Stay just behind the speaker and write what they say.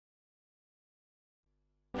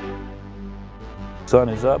Sun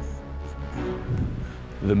is up.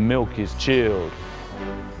 The milk is chilled.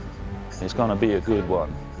 It's gonna be a good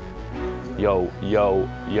one. Yo, yo,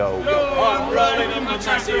 yo. I'm riding in my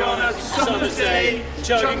taxi on a summer's day,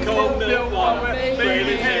 chugging cold milk while we're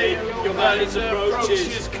baling hay. Your valley's approach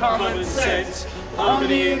is common sense.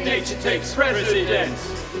 Harmony in nature takes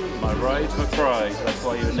precedence. My ride's my pride, that's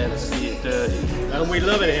why you'll never see it dirty. And we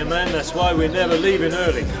love it here, man, that's why we're never leaving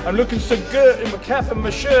early. I'm looking so good in my cap and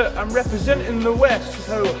my shirt. I'm representing the West,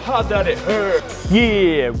 so hard that it hurts.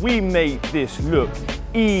 Yeah, we make this look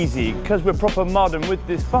easy, cause we're proper modern with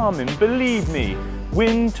this farming, believe me.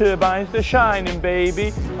 Wind turbines, they're shining,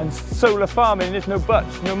 baby. And solar farming, there's no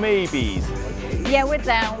buts, no maybes. Yeah, we're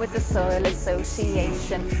down with the Soil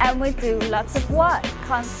Association, and we do lots of what?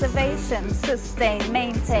 Conservation, sustain,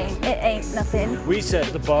 maintain, it ain't nothing. We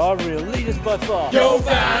set the bar, real leaders by far. Yo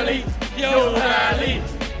Valley, Yo Valley,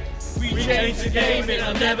 we change the game,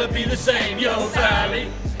 it'll never be the same. Yo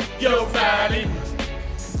Valley, Yo Valley,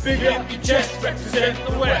 big up your chest, represent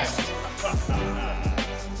the West.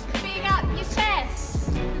 Big up your chest.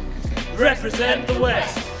 Represent the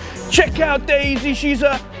West. Check out Daisy, she's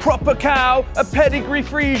a proper cow, a pedigree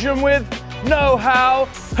Frisian with know-how.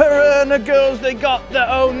 Her and her girls, they got their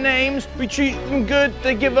own names. We treat them good,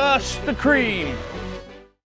 they give us the cream.